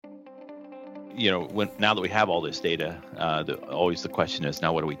now that we have all this data, always the question is,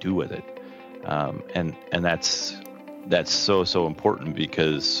 now what do we do with it? And that's so important,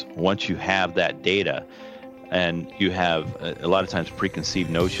 because once you have that data and you have a lot of times preconceived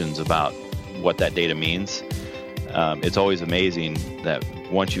notions about what that data means, it's always amazing that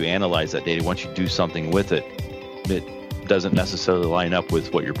once you analyze that data, once you do something with it, it doesn't necessarily line up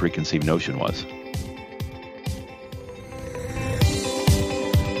with what your preconceived notion was.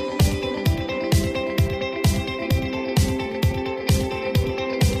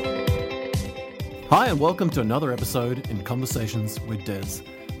 Hi, and welcome to another episode in Conversations with Des.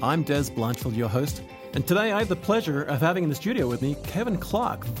 I'm Des Blanchfield, your host, and today I have the pleasure of having in the studio with me Kevin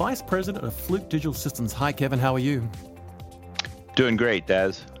Clark, Vice President of Fluke Digital Systems. Hi, Kevin. How are you? Doing great,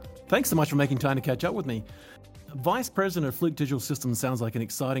 Des. Thanks so much for making time to catch up with me. Vice President of Fluke Digital Systems sounds like an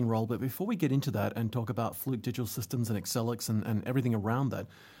exciting role, but before we get into that and talk about Fluke Digital Systems and Excelix and everything around that,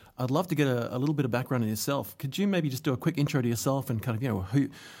 I'd love to get a little bit of background on yourself. Could you maybe just do a quick intro to yourself and kind of,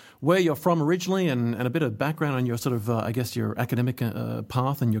 where you're from originally and a bit of background on your sort of, your academic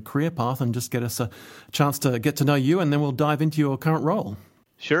path and your career path, and just get us a chance to get to know you, and then we'll dive into your current role.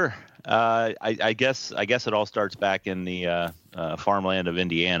 Sure. I guess it all starts back in the farmland of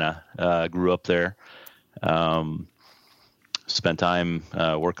Indiana. Grew up there. Spent time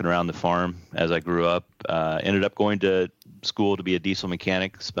working around the farm as I grew up. Ended up going to school to be a diesel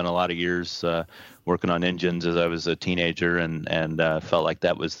mechanic. Spent a lot of years working on engines as I was a teenager, and felt like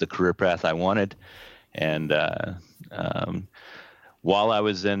that was the career path I wanted. And while I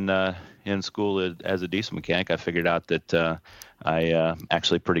was in school as a diesel mechanic, I figured out that I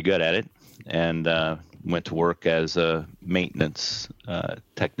actually pretty good at it, and went to work as a maintenance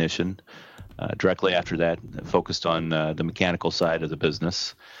technician. Directly after that, focused on the mechanical side of the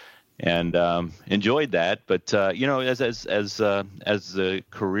business, and enjoyed that. But as the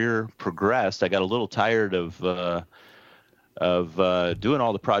career progressed, I got a little tired of doing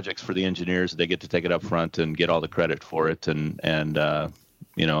all the projects for the engineers. They get to take it up front and get all the credit for it, and I'm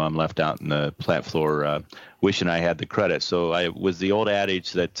left out in the plant floor wishing I had the credit. So I was the old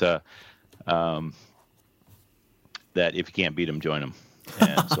adage that that if you can't beat them, join them.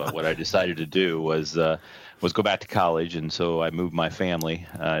 And so what I decided to do was go back to college, and so I moved my family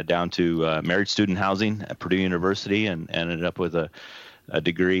down to married student housing at Purdue University, and ended up with a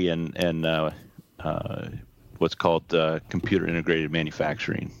degree in what's called computer integrated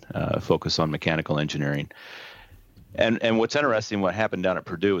manufacturing, focus on mechanical engineering. And what's interesting, what happened down at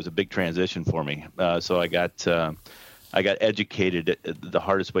Purdue was a big transition for me. So I got educated the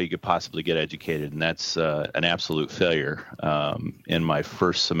hardest way you could possibly get educated, and that's an absolute failure in my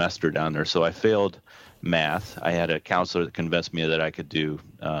first semester down there. So I failed math. I had a counselor that convinced me that I could do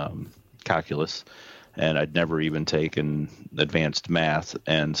calculus, and I'd never even taken advanced math,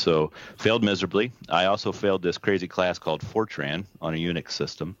 and so failed miserably. I also failed this crazy class called Fortran on a Unix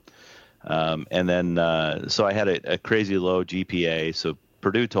system. And then so I had a crazy low GPA, so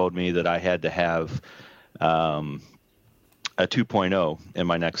Purdue told me that I had to have a 2.0 in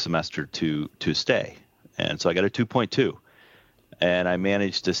my next semester to stay. And so I got a 2.2, and I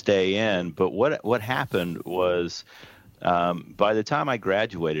managed to stay in. But what happened was by the time I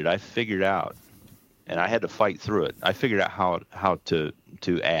graduated, I figured out, and I had to fight through it, I figured out how to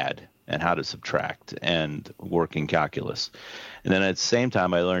add and how to subtract and work in calculus. And then at the same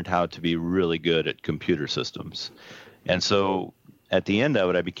time, I learned how to be really good at computer systems. And so at the end of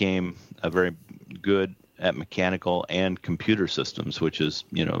it, I became a very good at mechanical and computer systems, which is,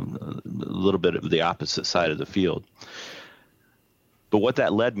 a little bit of the opposite side of the field. But what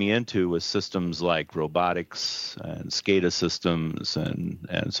that led me into was systems like robotics and SCADA systems, and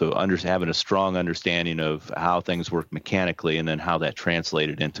so having a strong understanding of how things work mechanically, and then how that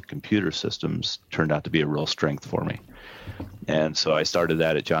translated into computer systems turned out to be a real strength for me. And so I started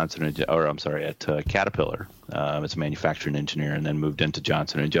that at Caterpillar as a manufacturing engineer, and then moved into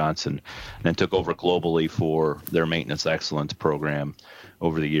Johnson & Johnson, and then took over globally for their maintenance excellence program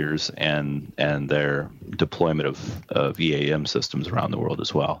over the years, and their deployment of EAM systems around the world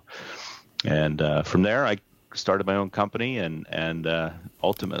as well. And from there, I started my own company, and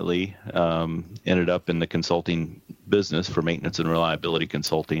ultimately ended up in the consulting business for maintenance and reliability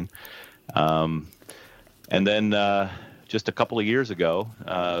consulting. And then just a couple of years ago,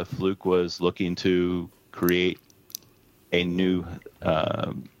 Fluke was looking to create a new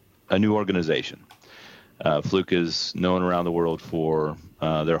organization. Fluke is known around the world for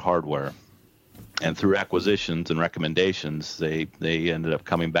their hardware, and through acquisitions and recommendations, they ended up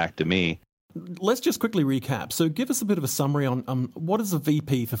coming back to me Let's just quickly recap. So give us a bit of a summary on what does a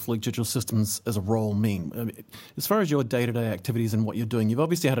VP for Fluke Digital Systems as a role mean? I mean, as far as your day-to-day activities and what you're doing, you've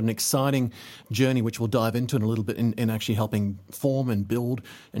obviously had an exciting journey, which we'll dive into in a little bit, in actually helping form and build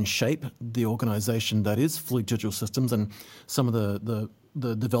and shape the organization that is Fluke Digital Systems and some of the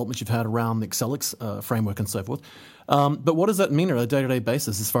developments you've had around the Excelix framework and so forth. But what does that mean on a day-to-day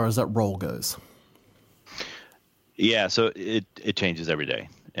basis as far as that role goes? Yeah, so it changes every day.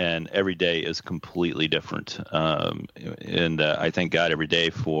 And every day is completely different. And I thank God every day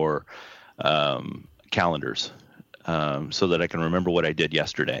for calendars so that I can remember what I did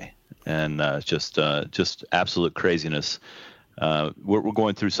yesterday. And just absolute craziness. We're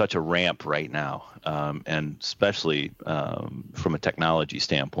going through such a ramp right now, and especially from a technology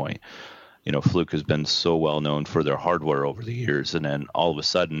standpoint. You know, Fluke has been so well known for their hardware over the years, and then all of a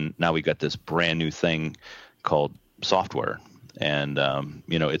sudden now we got this brand new thing called software. And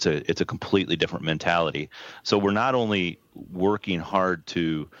it's a completely different mentality. So we're not only working hard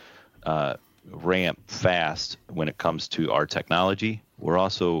to ramp fast when it comes to our technology, we're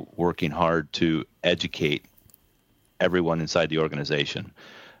also working hard to educate everyone inside the organization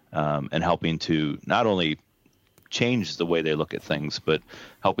and helping to not only change the way they look at things, but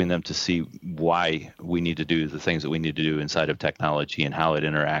helping them to see why we need to do the things that we need to do inside of technology and how it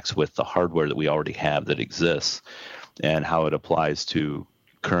interacts with the hardware that we already have that exists, and how it applies to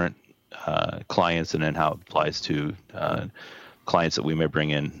current clients, and then how it applies to clients that we may bring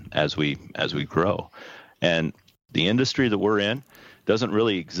in as we grow. And the industry that we're in doesn't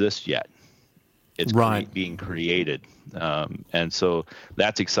really exist yet. It's right. Being created, and so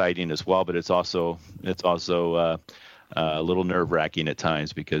that's exciting as well. But it's also a little nerve-wracking at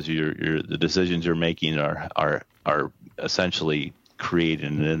times, because the decisions you're making are essentially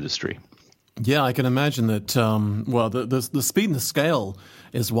creating an industry. Yeah, I can imagine that. The speed and the scale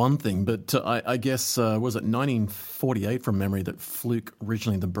is one thing, but I guess was it 1948 from memory that Fluke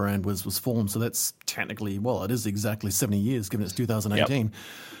originally the brand was formed? So that's technically, it is exactly 70 years, given it's 2018.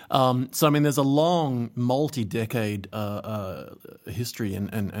 Yep. So I mean, there's a long, multi-decade history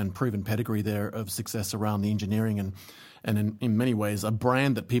and proven pedigree there of success around the engineering and in many ways a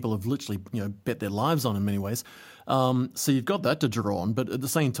brand that people have literally bet their lives on in many ways. So you've got that to draw on, but at the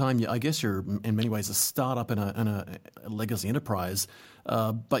same time, I guess you're in many ways a startup in a legacy enterprise.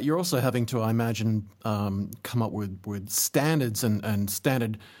 But you're also having to, I imagine, come up with standards and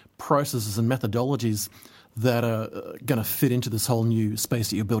standard processes and methodologies that are going to fit into this whole new space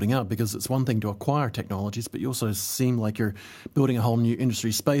that you're building out, because it's one thing to acquire technologies, but you also seem like you're building a whole new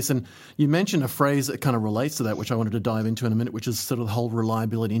industry space. And you mentioned a phrase that kind of relates to that, which I wanted to dive into in a minute, which is sort of the whole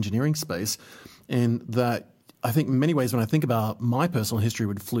reliability engineering space. And that I think in many ways, when I think about my personal history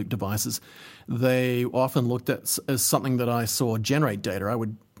with Fluke devices, they often looked at as something that I saw generate data. I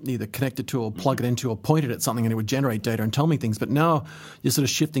would either connect it to or plug it into or point it at something and it would generate data and tell me things. But now you're sort of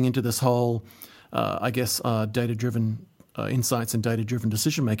shifting into this whole data-driven insights and data-driven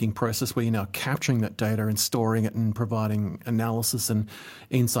decision-making process, where you're now capturing that data and storing it and providing analysis and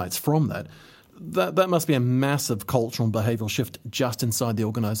insights from that. That must be a massive cultural and behavioral shift just inside the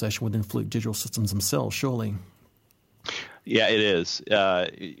organization within Fluke Digital Systems themselves, surely. Yeah, it is. Now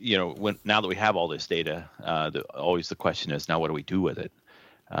that we have all this data, always the question is, now what do we do with it?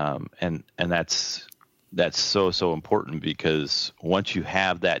 And that's so important, because once you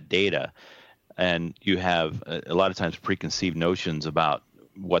have that data, and you have a lot of times preconceived notions about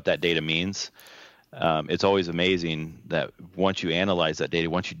what that data means, it's always amazing that once you analyze that data,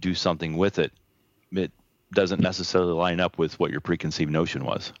 once you do something with it, it doesn't necessarily line up with what your preconceived notion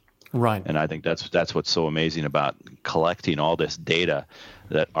was. Right. And I think that's what's so amazing about collecting all this data,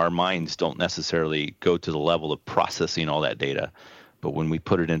 that our minds don't necessarily go to the level of processing all that data. But when we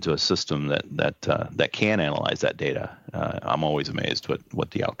put it into a system that can analyze that data, I'm always amazed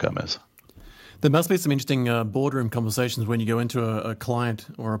what the outcome is. There must be some interesting boardroom conversations when you go into a client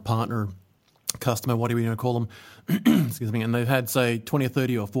or a partner, customer, what do we call them, excuse me, and they've had, say, 20 or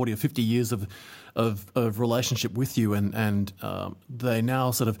 30 or 40 or 50 years of relationship with you, and they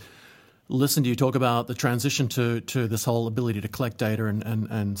now sort of listen to you talk about the transition to this whole ability to collect data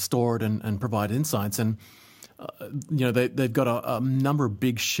and store it and provide insights. And they've got a number of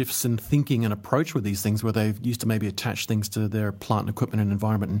big shifts in thinking and approach with these things, where they've used to maybe attach things to their plant and equipment and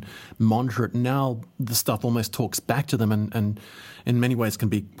environment and monitor it. Now the stuff almost talks back to them and in many ways can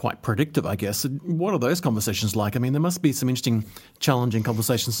be quite predictive, I guess. What are those conversations like? I mean, there must be some interesting, challenging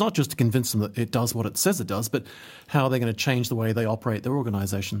conversations, not just to convince them that it does what it says it does, but how they're going to change the way they operate their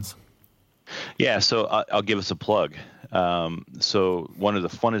organizations. Yeah, so I'll give us a plug. So one of the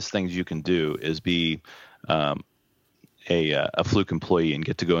funnest things you can do is be a Fluke employee and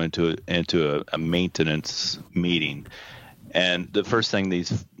get to go into a maintenance meeting. And the first thing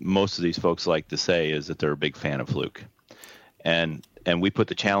most of these folks like to say is that they're a big fan of Fluke. And we put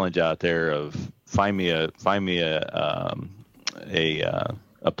the challenge out there of find me a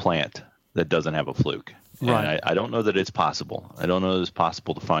plant that doesn't have a Fluke. Right. And I don't know that it's possible. I don't know that it's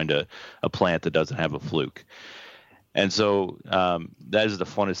possible to find a plant that doesn't have a Fluke. And so that is the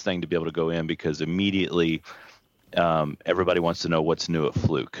funnest thing to be able to go in, because immediately everybody wants to know what's new at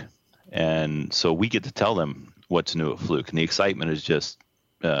Fluke. And so we get to tell them what's new at Fluke. And the excitement is just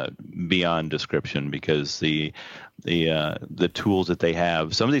beyond description, because the tools that they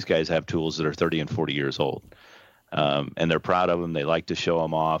have, some of these guys have tools that are 30 and 40 years old. And they're proud of them. They like to show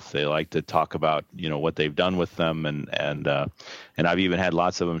them off. They like to talk about, what they've done with them. And I've even had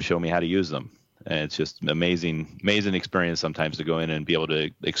lots of them show me how to use them. And it's just amazing experience sometimes to go in and be able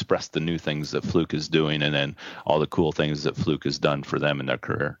to express the new things that Fluke is doing, and then all the cool things that Fluke has done for them in their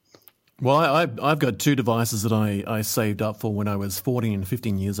career. Well, I've got two devices that I saved up for when I was 14 and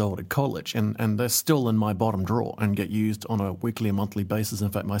 15 years old at college, and they're still in my bottom drawer and get used on a weekly and monthly basis. In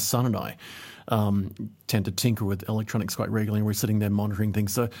fact, my son and I tend to tinker with electronics quite regularly, and we're sitting there monitoring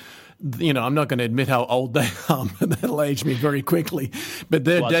things. So, I'm not going to admit how old they are. That'll age me very quickly. But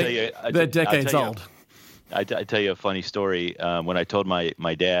they're decades old. I tell you a funny story. When I told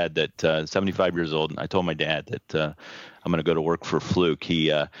my dad that 75 years old, and I told my dad that I'm going to go to work for Fluke,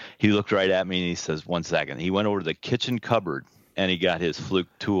 he looked right at me and he says, "1 second." He went over to the kitchen cupboard and he got his Fluke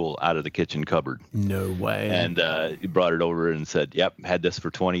tool out of the kitchen cupboard. No way. And he brought it over and said, "Yep, had this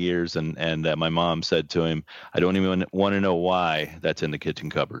for 20 years." And my mom said to him, "I don't even want to know why that's in the kitchen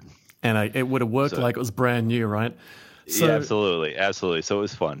cupboard." And it would have worked like it was brand new, right? Yeah, absolutely. So it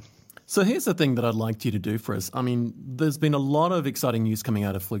was fun. So here's the thing that I'd like you to do for us. I mean, there's been a lot of exciting news coming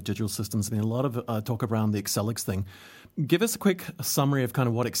out of Fluke Digital Systems. There's been a lot of talk around the Accelix thing. Give us a quick summary of kind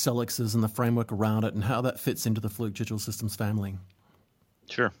of what Accelix is and the framework around it and how that fits into the Fluke Digital Systems family.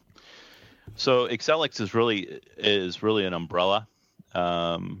 Sure. So Accelix is really an umbrella.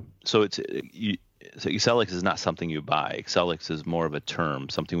 So Accelix is not something you buy. Accelix is more of a term,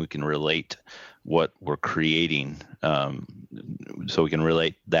 something we can relate what we're creating, so we can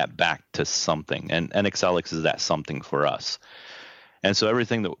relate that back to something. And Accelix is that something for us. And so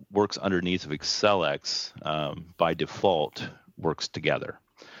everything that works underneath of Accelix by default works together.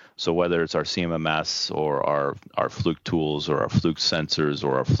 So whether it's our CMMS or our Fluke tools or our Fluke sensors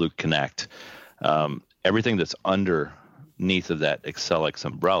or our Fluke Connect, everything that's underneath of that Accelix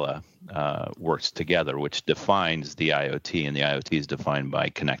umbrella works together, which defines the IoT, and the IoT is defined by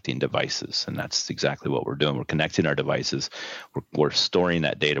connecting devices, and that's exactly what we're doing. We're connecting our devices, we're storing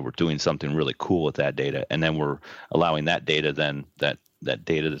that data, we're doing something really cool with that data, and then we're allowing that data then that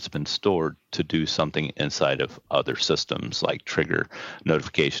data that's been stored to do something inside of other systems, like trigger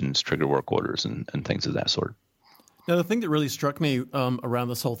notifications, trigger work orders, and things of that sort. Now, the thing that really struck me around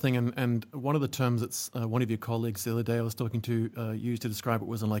this whole thing, and one of the terms that one of your colleagues the other day I was talking to used to describe it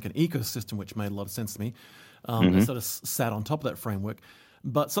was like an ecosystem, which made a lot of sense to me. It sort of sat on top of that framework.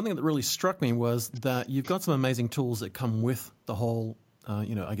 But something that really struck me was that you've got some amazing tools that come with the whole,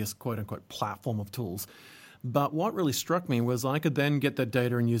 I guess, quote-unquote platform of tools. But what really struck me was I could then get that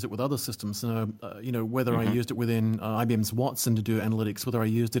data and use it with other systems. Whether I used it within IBM's Watson to do analytics, whether I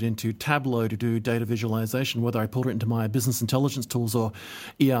used it into Tableau to do data visualization, whether I pulled it into my business intelligence tools or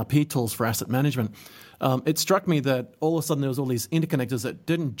ERP tools for asset management. It struck me that all of a sudden there was all these interconnectors that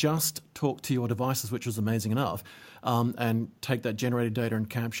didn't just talk to your devices, which was amazing enough, and take that generated data and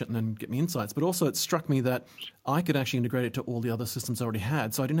capture it and then get me insights. But also it struck me that I could actually integrate it to all the other systems I already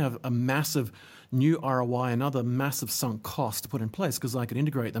had. So I didn't have a massive new ROI, another massive sunk cost to put in place because I could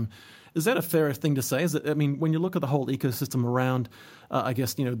integrate them. Is that a fair thing to say? When you look at the whole ecosystem around,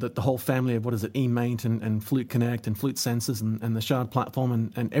 the whole family of eMaint and Fluke Connect and Fluke Sensors and the Shard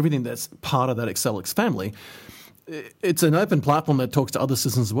platform and everything that's part of that Accelix family, it's an open platform that talks to other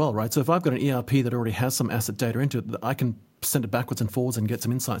systems as well, right? So if I've got an ERP that already has some asset data into it, I can send it backwards and forwards and get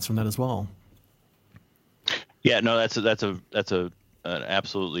some insights from that as well. Yeah, no, that's an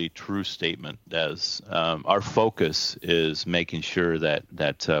absolutely true statement, Des. Our focus is making sure that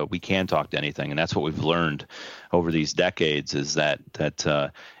we can talk to anything, and that's what we've learned over these decades. Is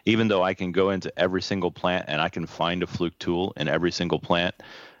that even though I can go into every single plant and I can find a Fluke tool in every single plant,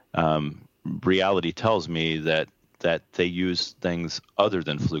 reality tells me that they use things other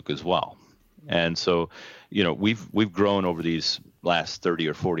than Fluke as well. And so, we've grown over these last 30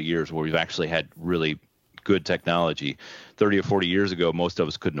 or 40 years where we've actually had really good technology. 30 or 40 years ago, most of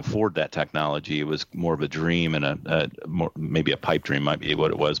us couldn't afford that technology. It was more of a dream and maybe a pipe dream might be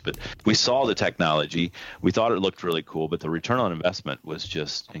what it was. But we saw the technology. We thought it looked really cool, but the return on investment was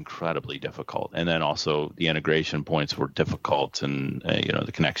just incredibly difficult. And then also the integration points were difficult, and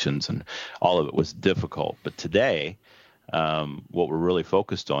the connections and all of it was difficult. But today, what we're really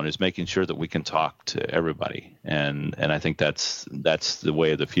focused on is making sure that we can talk to everybody, and I think that's the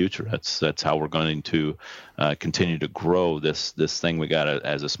way of the future. That's how we're going to continue to grow this thing we got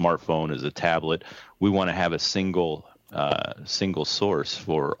as a smartphone, as a tablet. We want to have a single source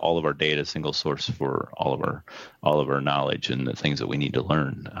for all of our data, single source for all of our knowledge and the things that we need to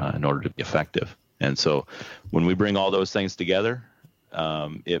learn in order to be effective. And so, when we bring all those things together, I'll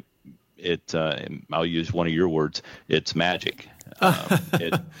use one of your words. It's magic.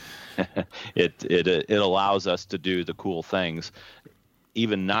 It allows us to do the cool things,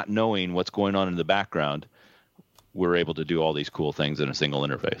 even not knowing what's going on in the background. We're able to do all these cool things in a single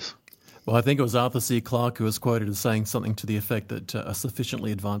interface. Well, I think it was Arthur C. Clarke who was quoted as saying something to the effect that a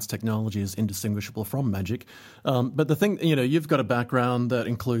sufficiently advanced technology is indistinguishable from magic. But the thing, you've got a background that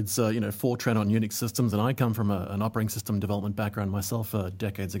includes, Fortran on Unix systems, and I come from an operating system development background myself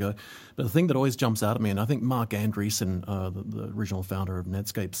decades ago. But the thing that always jumps out at me, and I think Mark Andreessen, the original founder of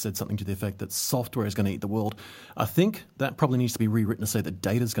Netscape, said something to the effect that software is going to eat the world. I think that probably needs to be rewritten to say that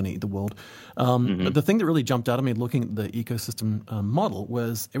data is going to eat the world. But the thing that really jumped out at me looking at the ecosystem model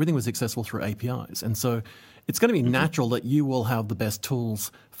was everything was accessible through APIs. And so it's going to be natural that you will have the best tools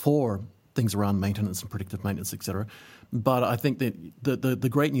for things around maintenance and predictive maintenance, et cetera. But I think that the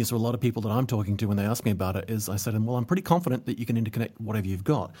great news for a lot of people that I'm talking to when they ask me about it is I said, well, I'm pretty confident that you can interconnect whatever you've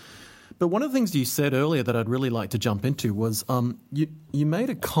got. But one of the things you said earlier that I'd really like to jump into was you made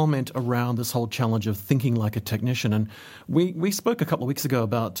a comment around this whole challenge of thinking like a technician. And we spoke a couple of weeks ago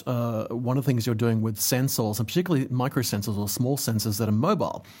about one of the things you're doing with sensors, and particularly microsensors or small sensors that are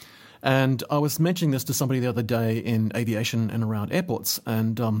mobile. And I was mentioning this to somebody the other day in aviation and around airports,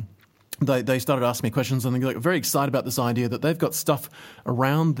 and they started asking me questions, and they got very excited about this idea that they've got stuff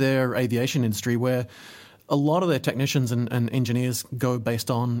around their aviation industry where a lot of their technicians and engineers go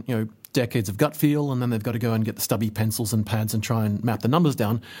based on decades of gut feel, and then they've got to go and get the stubby pencils and pads and try and map the numbers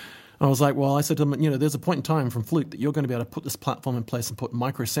down. And I was like, well, I said to them, there's a point in time from Fluke that you're going to be able to put this platform in place and put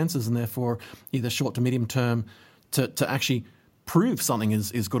microsensors in there for either short to medium term to actually prove something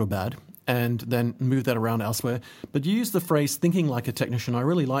is good or bad, and then move that around elsewhere. But you use the phrase thinking like a technician. I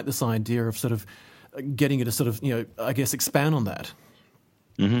really like this idea of sort of getting you to sort of, I guess, expand on that.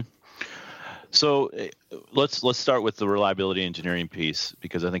 Mm-hmm. So let's start with the reliability engineering piece,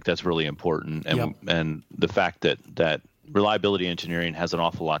 because I think that's really important, and the fact that reliability engineering has an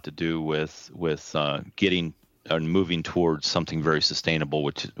awful lot to do with getting and moving towards something very sustainable,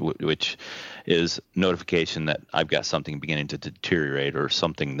 which is notification that I've got something beginning to deteriorate or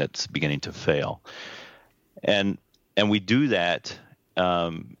something that's beginning to fail, and we do that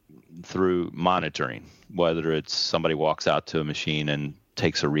through monitoring. Whether it's somebody walks out to a machine and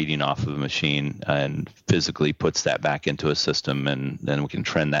takes a reading off of a machine and physically puts that back into a system, and then we can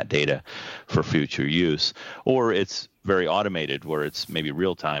trend that data for future use. Or it's very automated, where it's maybe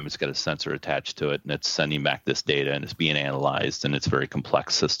real time. It's got a sensor attached to it, and it's sending back this data, and it's being analyzed, and it's a very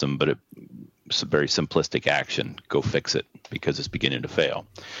complex system, but it's a very simplistic action. Go fix it because it's beginning to fail.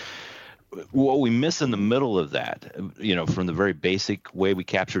 What we miss in the middle of that, from the very basic way we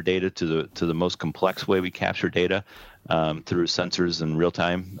capture data to the most complex way we capture data through sensors and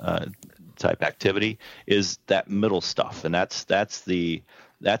real-time type activity, is that middle stuff, and that's the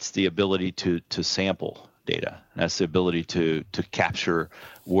ability to sample data. That's the ability to capture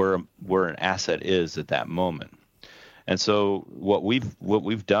where an asset is at that moment. And so what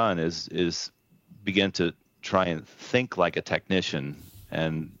we've done is begin to try and think like a technician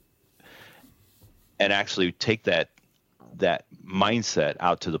and actually take that mindset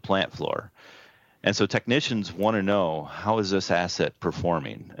out to the plant floor. And so technicians want to know, how is this asset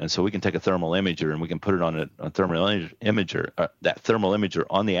performing? And so we can take a thermal imager and we can put it on a thermal imager, that thermal imager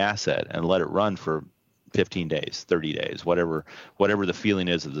on the asset, and let it run for 15 days, 30 days, whatever the feeling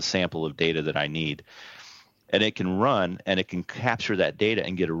is of the sample of data that I need. And it can run and it can capture that data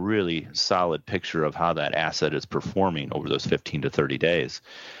and get a really solid picture of how that asset is performing over those 15 to 30 days.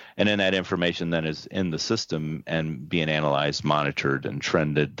 And then that information then is in the system and being analyzed, monitored, and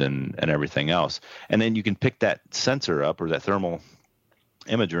trended, and everything else. And then you can pick that sensor up or that thermal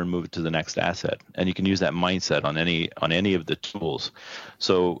imager and move it to the next asset. And you can use that mindset on any of the tools.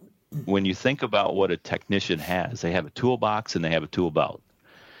 So when you think about what a technician has, they have a toolbox and they have a tool belt.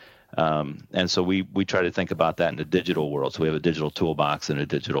 And so we try to think about that in the digital world. So we have a digital toolbox and a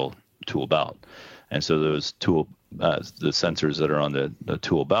digital tool belt. And so those the sensors that are on the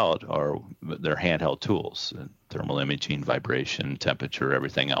tool belt they're handheld tools, thermal imaging, vibration, temperature,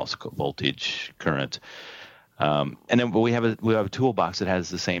 everything else, voltage, current. And then we have a toolbox that has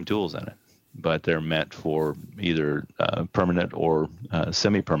the same tools in it, but they're meant for either permanent or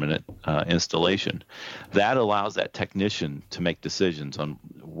semi-permanent installation. That allows that technician to make decisions on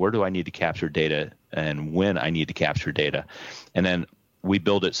where do I need to capture data and when I need to capture data. And then we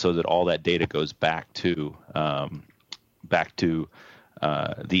build it so that all that data goes back to the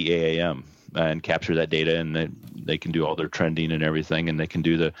AAM and capture that data, and they can do all their trending and everything, and they can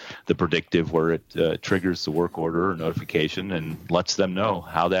do the predictive where it triggers the work order or notification and lets them know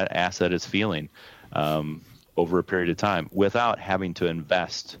how that asset is feeling over a period of time without having to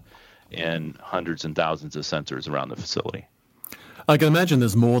invest in hundreds and thousands of sensors around the facility. I can imagine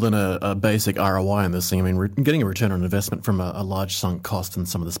there's more than a basic ROI in this thing. I mean, getting a return on investment from a large sunk cost in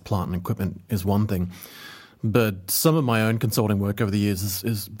some of this plant and equipment is one thing. But some of my own consulting work over the years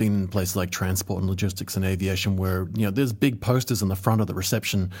has been in places like transport and logistics and aviation where, there's big posters in the front of the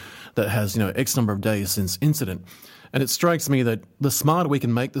reception that has, X number of days since incident. And it strikes me that the smarter we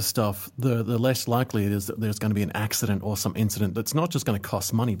can make this stuff, the less likely it is that there's going to be an accident or some incident that's not just going to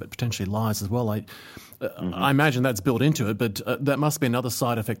cost money, but potentially lives as well. I imagine that's built into it, but that must be another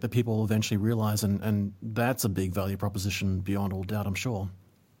side effect that people will eventually realize, and that's a big value proposition beyond all doubt, I'm sure.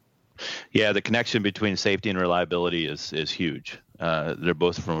 Yeah, the connection between safety and reliability is huge. They're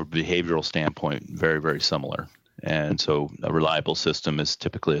both, from a behavioral standpoint, very, very similar. And so a reliable system is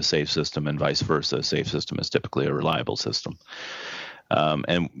typically a safe system, and vice versa. A safe system is typically a reliable system.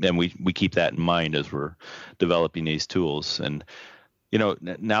 And we keep that in mind as we're developing these tools. And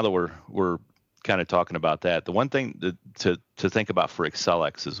now that we're kind of talking about that, the one thing to think about for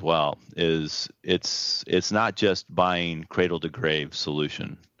Excelix as well is it's not just buying cradle to grave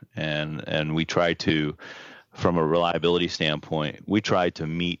solution. And we try to, from a reliability standpoint, we try to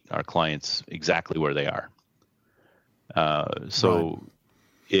meet our clients exactly where they are. So right.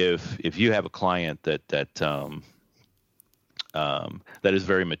 If you have a client that is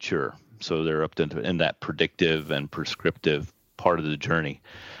very mature, so they're up in that predictive and prescriptive part of the journey,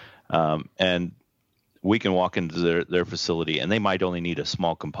 and we can walk into their facility and they might only need a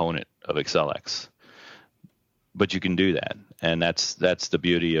small component of Excelix, but you can do that. And that's the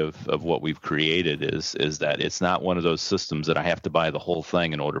beauty of what we've created is that it's not one of those systems that I have to buy the whole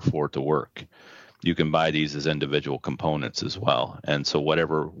thing in order for it to work. You can buy these as individual components as well. And so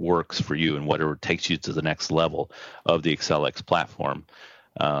whatever works for you and whatever takes you to the next level of the Excelix platform,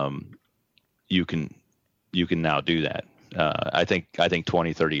 you can now do that. I think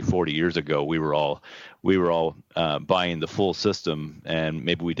 20, 30, 40 years ago, we were all buying the full system, and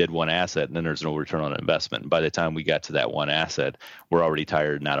maybe we did one asset and then there's no return on investment. And by the time we got to that one asset, we're already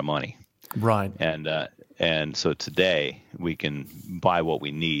tired and out of money. Right. And so today we can buy what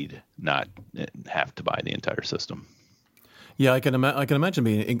we need, not have to buy the entire system. Yeah, I can imagine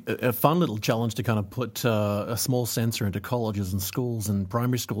being a fun little challenge to kind of put a small sensor into colleges and schools and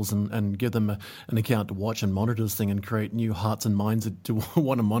primary schools and give them an account to watch and monitor this thing and create new hearts and minds to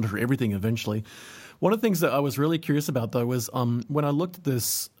want to monitor everything eventually. One of the things that I was really curious about, though, was when I looked at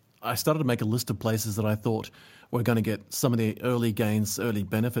this, I started to make a list of places that I thought were going to get some of the early gains, early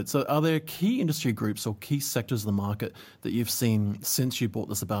benefits. So are there key industry groups or key sectors of the market that you've seen since you brought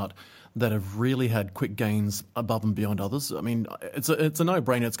this about that have really had quick gains above and beyond others? I mean, it's a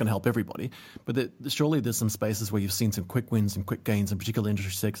no-brainer. It's going to help everybody. But surely there's some spaces where you've seen some quick wins and quick gains in particular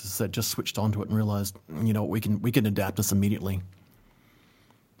industry sectors that just switched onto it and realized, we can adapt this immediately.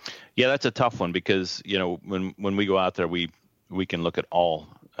 Yeah, that's a tough one because, when we go out there, we can look at all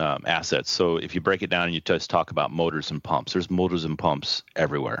assets. So if you break it down and you just talk about motors and pumps, there's motors and pumps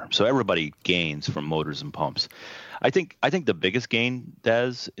everywhere. So everybody gains from motors and pumps. I think the biggest gain,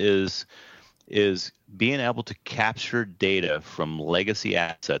 Des, is being able to capture data from legacy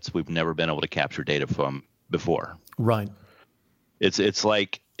assets we've never been able to capture data from before. Right. It's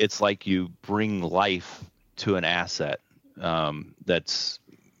like you bring life to an asset that's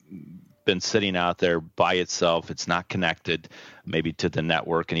been sitting out there by itself. It's not connected maybe to the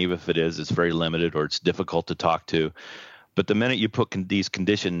network, and even if it is, it's very limited or it's difficult to talk to. But the minute you put these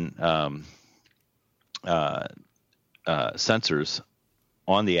condition sensors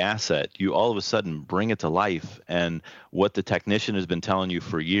on the asset, you all of a sudden bring it to life, and what the technician has been telling you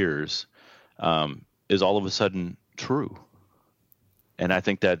for years is all of a sudden true. And I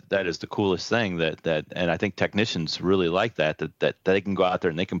think that is the coolest thing and I think technicians really like that they can go out there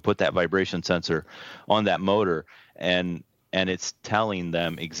and they can put that vibration sensor on that motor and it's telling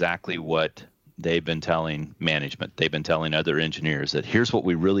them exactly what they've been telling management. They've been telling other engineers that here's what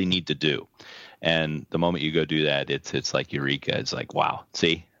we really need to do. And the moment you go do that, it's like eureka. It's like, wow,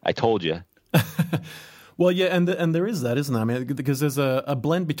 see, I told you. Well, yeah, and there is that, isn't there? I mean, because there's a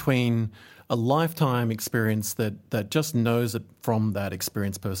blend between a lifetime experience that just knows it from that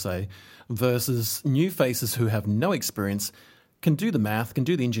experience per se, versus new faces who have no experience, can do the math, can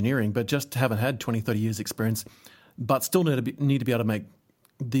do the engineering, but just haven't had 20, 30 years experience, but still need to be able to make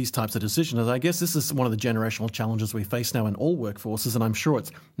these types of decisions. And I guess this is one of the generational challenges we face now in all workforces, and I'm sure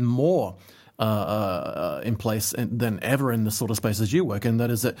it's more in place than ever in the sort of spaces you work in. That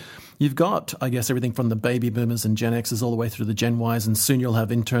is that you've got, I guess, everything from the baby boomers and Gen X's all the way through the Gen Ys, and soon you'll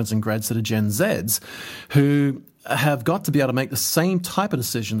have interns and grads that are Gen Zs who have got to be able to make the same type of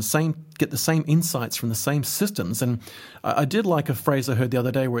decisions, get the same insights from the same systems. And I did like a phrase I heard the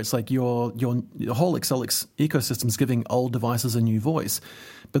other day where it's like your whole Accelix ecosystem is giving old devices a new voice.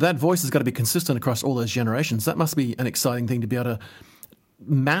 But that voice has got to be consistent across all those generations. That must be an exciting thing to be able to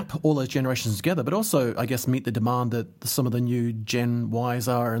map all those generations together, but also, I guess, meet the demand that some of the new Gen Ys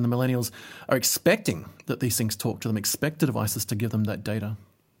are and the millennials are expecting that these things talk to them, expect the devices to give them that data.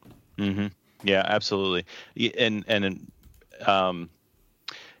 Mm-hmm. Yeah, absolutely. And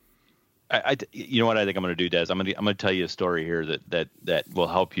I you know what I think I'm going to do, Des? I'm going to tell you a story here that will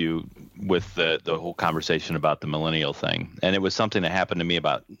help you with the whole conversation about the millennial thing. And it was something that happened to me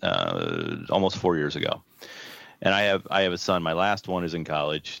about almost 4 years ago. And I have a son. My last one is in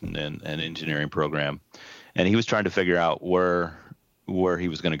college and an engineering program, and he was trying to figure out where he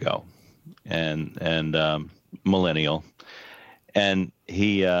was going to go, and millennial. And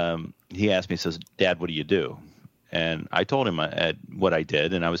he asked me, he says, "Dad, what do you do?" And I told him what I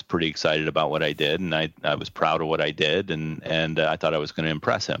did, and I was pretty excited about what I did, and I was proud of what I did, and I thought I was going to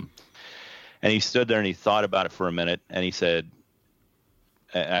impress him. And he stood there and he thought about it for a minute, and he said,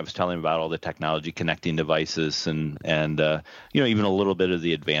 I was telling him about all the technology, connecting devices, and even a little bit of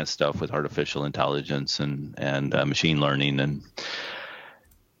the advanced stuff with artificial intelligence and machine learning,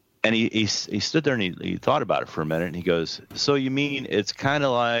 and he stood there and he thought about it for a minute, and he goes, "So you mean it's kind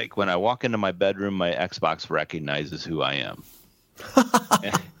of like when I walk into my bedroom, my Xbox recognizes who I am?"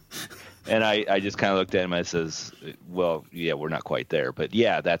 And I just kind of looked at him and I says, "Well, yeah, we're not quite there, but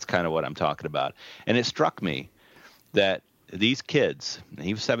yeah, that's kind of what I'm talking about." And it struck me that these kids, and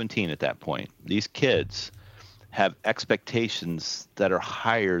he was 17 at that point, these kids have expectations that are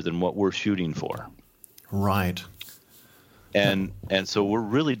higher than what we're shooting for. Right. And so we're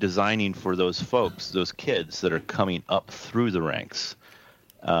really designing for those folks, those kids that are coming up through the ranks.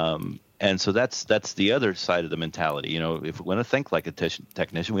 And so that's the other side of the mentality. If we want to think like a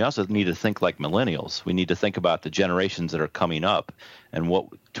technician, we also need to think like millennials. We need to think about the generations that are coming up and what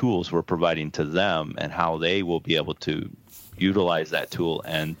tools we're providing to them and how they will be able to utilize that tool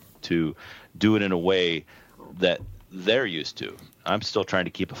and to do it in a way that they're used to. I'm still trying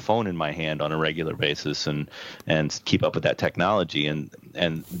to keep a phone in my hand on a regular basis and keep up with that technology, and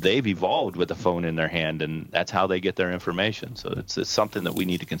they've evolved with a phone in their hand, and that's how they get their information. So it's something that we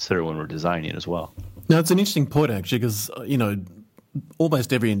need to consider when we're designing as well. Now, it's an interesting point, actually, because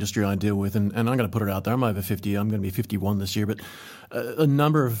almost every industry I deal with, and I'm going to put it out there, I'm over 50, I'm going to be 51 this year, but a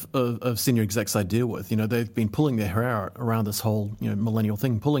number of senior execs I deal with, they've been pulling their hair out around this whole millennial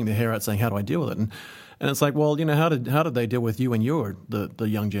thing, pulling their hair out saying, how do I deal with it? And it's like, well, how did they deal with you when you were the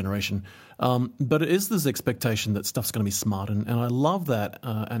young generation? But it is this expectation that stuff's going to be smart. And I love that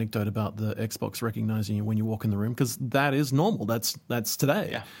anecdote about the Xbox recognizing you when you walk in the room, because that is normal. That's today.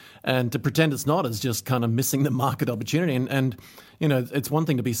 Yeah. And to pretend it's not is just kind of missing the market opportunity. And it's one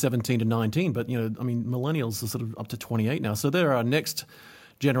thing to be 17 to 19, but, millennials are sort of up to 28 now. So they're our next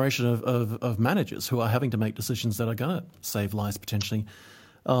generation of managers who are having to make decisions that are going to save lives potentially.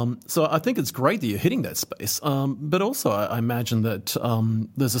 So I think it's great that you're hitting that space. But also I imagine that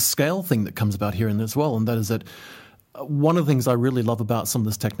there's a scale thing that comes about here in as well, and that is that one of the things I really love about some of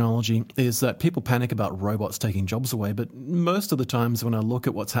this technology is that people panic about robots taking jobs away, but most of the times when I look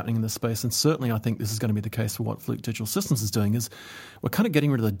at what's happening in this space, and certainly I think this is going to be the case for what Fluke Digital Systems is doing, is we're kind of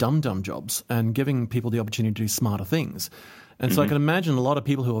getting rid of the dumb jobs and giving people the opportunity to do smarter things. And so I can imagine a lot of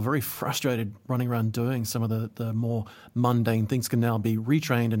people who are very frustrated running around doing some of the more mundane things can now be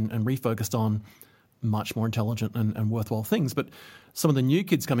retrained and refocused on much more intelligent and worthwhile things. But some of the new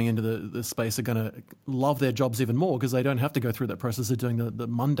kids coming into the space are going to love their jobs even more because they don't have to go through that process of doing the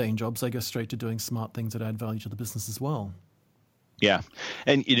mundane jobs. They go straight to doing smart things that add value to the business as well. Yeah.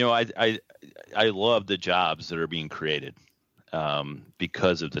 And, I love the jobs that are being created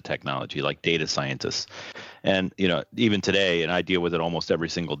because of the technology, like data scientists. And, even today, and I deal with it almost every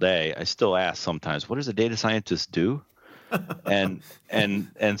single day, I still ask sometimes, what does a data scientist do? and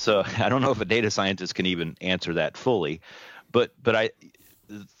so I don't know if a data scientist can even answer that fully, but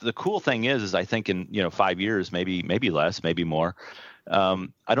the cool thing is I think in 5 years, maybe less, maybe more.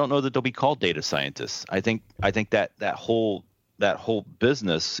 I don't know that they'll be called data scientists. I think that whole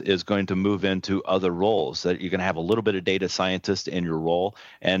business is going to move into other roles, that you're going to have a little bit of data scientist in your role,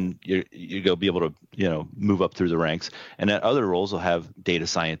 and you're going to be able to move up through the ranks, and then other roles will have data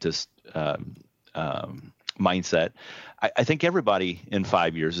scientist mindset. I think everybody in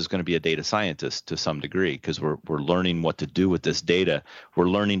 5 years is going to be a data scientist to some degree, because we're learning what to do with this data. We're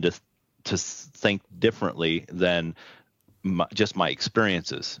learning to think differently than just my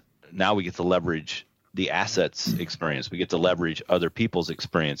experiences. Now we get to leverage the assets experience. We get to leverage other people's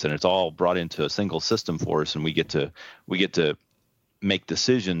experience, and it's all brought into a single system for us. And we get to make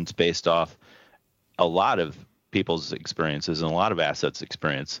decisions based off a lot of people's experiences and a lot of assets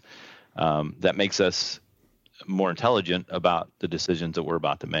experience. That makes us more intelligent about the decisions that we're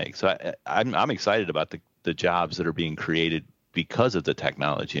about to make. So I'm excited about the jobs that are being created because of the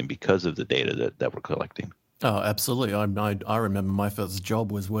technology and because of the data that we're collecting. Oh, absolutely. I remember my first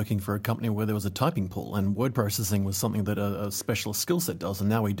job was working for a company where there was a typing pool, and word processing was something that a specialist skill set does, and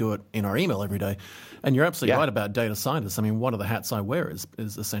now we do it in our email every day. And you're absolutely right about data scientists. I mean, one of the hats I wear is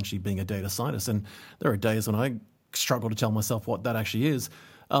essentially being a data scientist, and there are days when I struggle to tell myself what that actually is.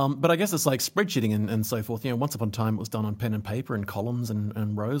 But I guess it's like spreadsheeting and so forth. Once upon a time it was done on pen and paper and columns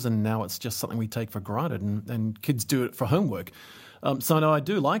and rows, and now it's just something we take for granted, and kids do it for homework. So no, I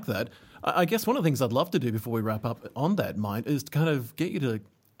do like that. I guess one of the things I'd love to do before we wrap up on that, Mike, is to kind of get you to,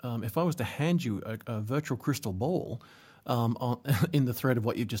 if I was to hand you a virtual crystal ball in the thread of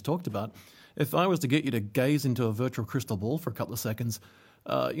what you've just talked about, if I was to get you to gaze into a virtual crystal ball for a couple of seconds,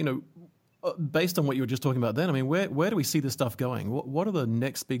 based on what you were just talking about then, I mean, where do we see this stuff going? What are the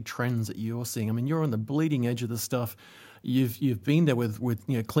next big trends that you're seeing? I mean, you're on the bleeding edge of this stuff. You've been there with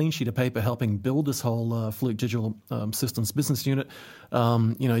clean sheet of paper helping build this whole Fluke Digital Systems business unit.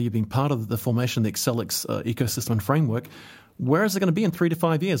 You've been part of the formation of the Excelix ecosystem and framework. Where is it going to be in 3 to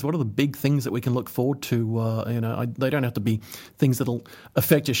 5 years? What are the big things that we can look forward to? They don't have to be things that'll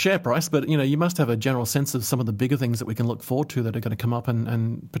affect your share price, but you must have a general sense of some of the bigger things that we can look forward to that are going to come up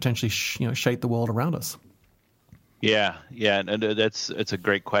and potentially shape the world around us. Yeah, and it's a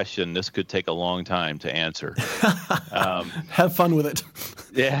great question. This could take a long time to answer. Have fun with it.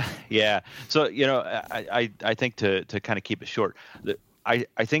 Yeah. So I think to kind of keep it short, I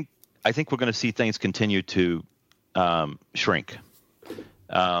think we're going to see things continue to shrink.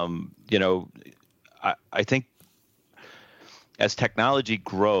 I think as technology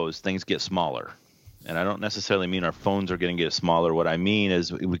grows, things get smaller. And I don't necessarily mean our phones are going to get smaller. What I mean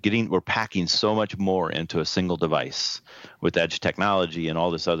is we're packing so much more into a single device with edge technology and all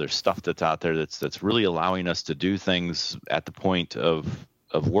this other stuff that's out there that's really allowing us to do things at the point of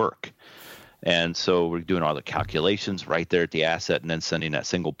work. And so we're doing all the calculations right there at the asset and then sending that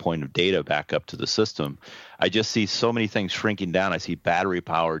single point of data back up to the system. I just see so many things shrinking down. I see battery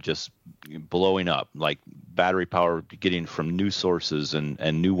power just blowing up, like battery power getting from new sources and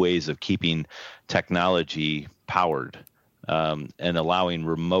new ways of keeping technology powered, and allowing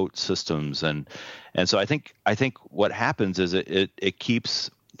remote systems. And so I think what happens is it keeps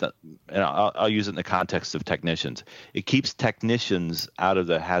and I'll use it in the context of technicians. It keeps technicians out of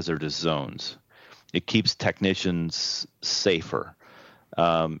the hazardous zones. It keeps technicians safer.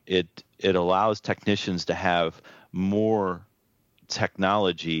 It allows technicians to have more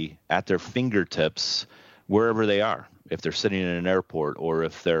technology at their fingertips wherever they are. If they're sitting in an airport, or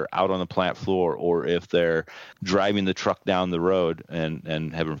if they're out on the plant floor, or if they're driving the truck down the road,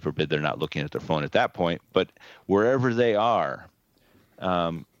 and heaven forbid they're not looking at their phone at that point, but wherever they are,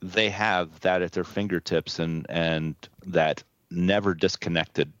 they have that at their fingertips, and that never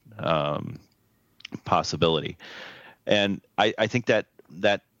disconnected possibility. And I think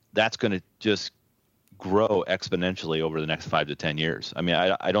that's going to just grow exponentially over the next 5 to 10 years. I mean,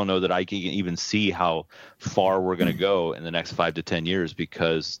 I don't know that I can even see how far we're going to go in the next 5 to 10 years,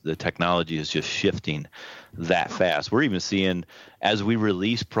 because the technology is just shifting that fast. We're even seeing, as we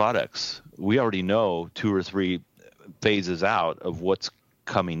release products, we already know 2 or 3 phases out of what's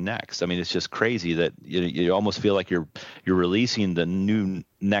coming next. I mean, it's just crazy that you almost feel like you're releasing the new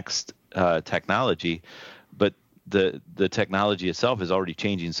next technology, but the technology itself is already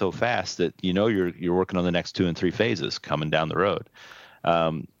changing so fast that you're working on the next 2 and 3 phases coming down the road.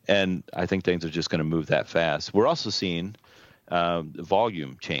 And I think things are just going to move that fast. We're also seeing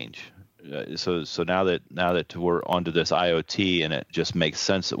volume change. So now that we're onto this IoT, and it just makes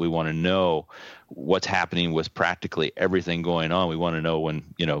sense that we want to know what's happening with practically everything going on. We want to know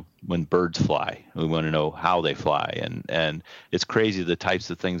when birds fly. We want to know how they fly, and it's crazy the types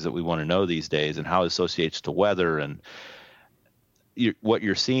of things that we want to know these days, and how it associates to weather. And what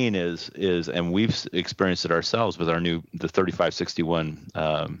you're seeing is, and we've experienced it ourselves with the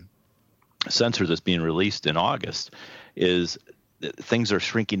 3561 sensor that's being released in August, is that things are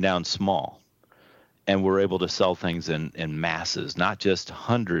shrinking down small. And we're able to sell things in masses, not just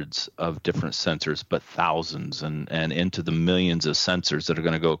hundreds of different sensors, but thousands and into the millions of sensors that are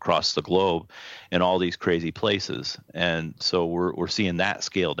going to go across the globe in all these crazy places. And so we're seeing that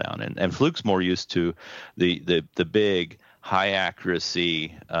scale down. And Fluke's more used to the big, high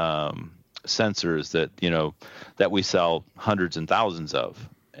accuracy sensors that we sell hundreds and thousands of.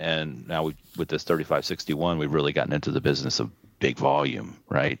 And now with this 3561, we've really gotten into the business of big volume,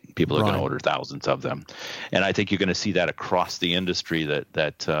 right? People are going to order thousands of them, and I think you're going to see that across the industry.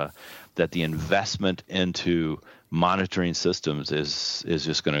 That the investment into monitoring systems is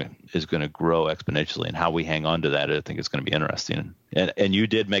going to grow exponentially, and how we hang on to that, I think it's going to be interesting. And you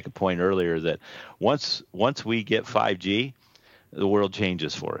did make a point earlier that once we get 5G, the world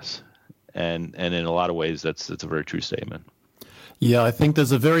changes for us, and in a lot of ways that's a very true statement. Yeah, I think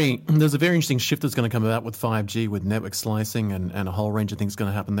there's a very interesting shift that's going to come about with 5G, with network slicing and a whole range of things going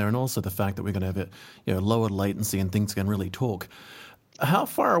to happen there, and also the fact that we're going to have lower latency and things can really talk. How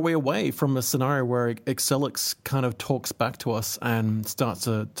far are we away from a scenario where Excelix kind of talks back to us and starts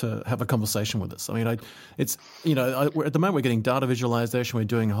to have a conversation with us? I mean, at the moment we're getting data visualization, we're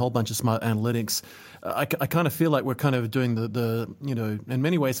doing a whole bunch of smart analytics. I kind of feel like we're kind of doing the in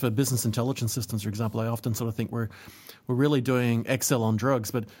many ways for business intelligence systems, for example, I often sort of think we're really doing Excel on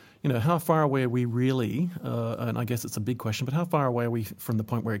drugs, but how far away are we really? And I guess it's a big question, but how far away are we from the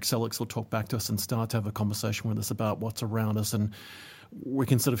point where Excelix will talk back to us and start to have a conversation with us about what's around us, and we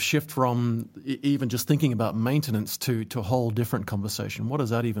can sort of shift from even just thinking about maintenance to a whole different conversation? What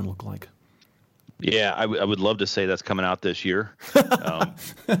does that even look like? Yeah, I would love to say that's coming out this year, but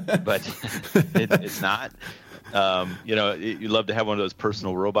it's not. You'd love to have one of those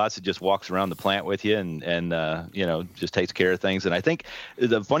personal robots that just walks around the plant with you and just takes care of things. And I think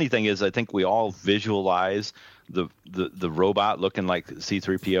the funny thing is, I think we all visualize the robot looking like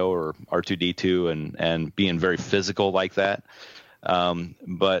C-3PO or R2-D2 and being very physical like that.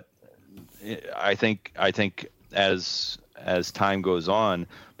 But I think as time goes on,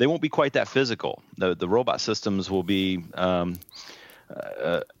 they won't be quite that physical. The robot systems will be, I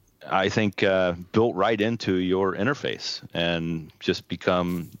think, built right into your interface and just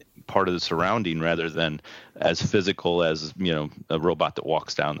become part of the surrounding rather than as physical as a robot that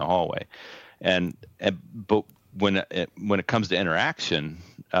walks down the hallway. But when it comes to interaction,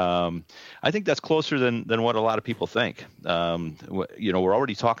 I think that's closer than what a lot of people think. We're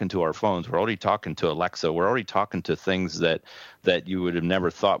already talking to our phones. We're already talking to Alexa. We're already talking to things that you would have never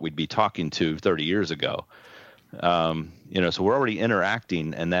thought we'd be talking to 30 years ago. So we're already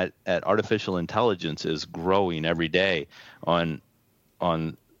interacting, and that artificial intelligence is growing every day on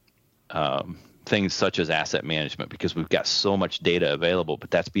things such as asset management, because we've got so much data available,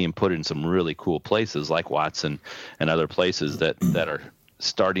 but that's being put in some really cool places like Watson and other places that are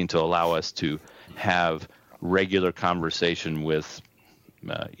starting to allow us to have regular conversation with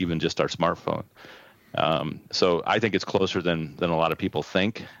even just our smartphone. So I think it's closer than a lot of people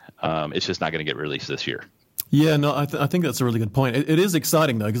think. It's just not going to get released this year. Yeah, no, I think that's a really good point. It is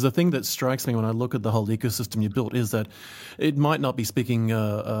exciting, though, because the thing that strikes me when I look at the whole ecosystem you built is that it might not be speaking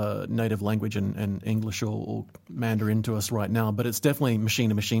native language and English or Mandarin to us right now, but it's definitely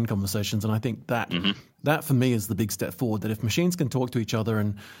machine-to-machine conversations, and I think that that for me is the big step forward, that if machines can talk to each other,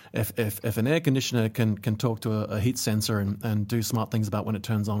 and if an air conditioner can talk to a heat sensor and do smart things about when it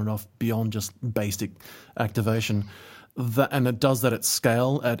turns on and off beyond just basic activation, and it does that at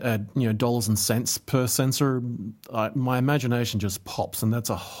scale, at dollars and cents per sensor, my imagination just pops, and that's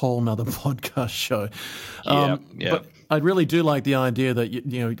a whole nother podcast show. But I really do like the idea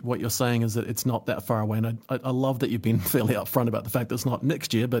that what you're saying is that it's not that far away, and I love that you've been fairly upfront about the fact that it's not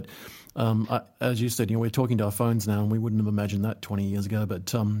next year. But as you said, we're talking to our phones now, and we wouldn't have imagined that 20 years ago.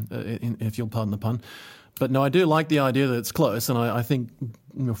 But if you'll pardon the pun. But no, I do like the idea that it's close, and I think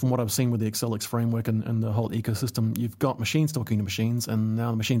from what I've seen with the Excelix framework and the whole ecosystem, you've got machines talking to machines, and now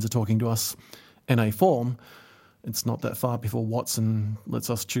the machines are talking to us in a form. It's not that far before Watson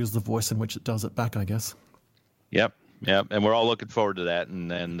lets us choose the voice in which it does it back, I guess. Yep, and we're all looking forward to that,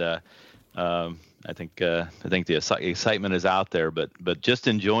 and I think the excitement is out there, but just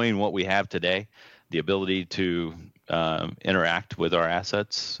enjoying what we have today, the ability to interact with our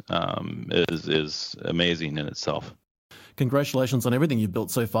assets is amazing in itself. congratulations on everything you've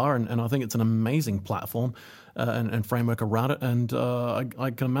built so far, and I think it's an amazing platform and framework around it. And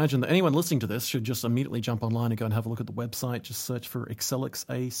I can imagine that anyone listening to this should just immediately jump online and go and have a look at the website. Just search for Accelix,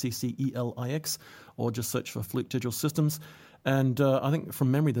 Accelix, or just search for Fluke Digital Systems. And I think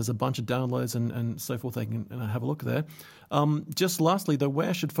from memory, there's a bunch of downloads and so forth. They can have a look there. Just lastly, though,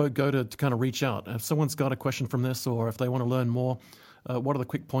 where should folk go to kind of reach out? If someone's got a question from this, or if they want to learn more, what are the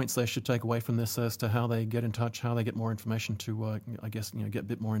quick points they should take away from this as to how they get in touch, how they get more information to, get a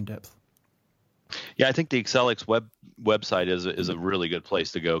bit more in depth? Yeah, I think the Accelix website is a really good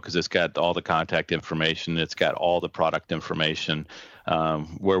place to go because it's got all the contact information. It's got all the product information,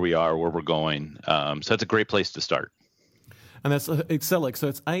 where we are, where we're going. So it's a great place to start. And that's Accelix, so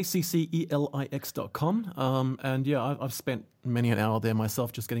it's accelix.com. And yeah, I've spent many an hour there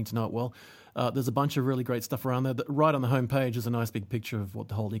myself just getting to know it well. There's a bunch of really great stuff around there. Right on the homepage is a nice big picture of what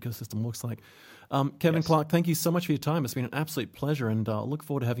the whole ecosystem looks like. Kevin Yes. Clark, thank you so much for your time. It's been an absolute pleasure, and I look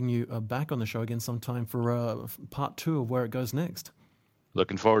forward to having you back on the show again sometime for part 2 of where it goes next.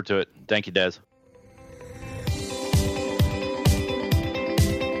 Looking forward to it. Thank you, Des.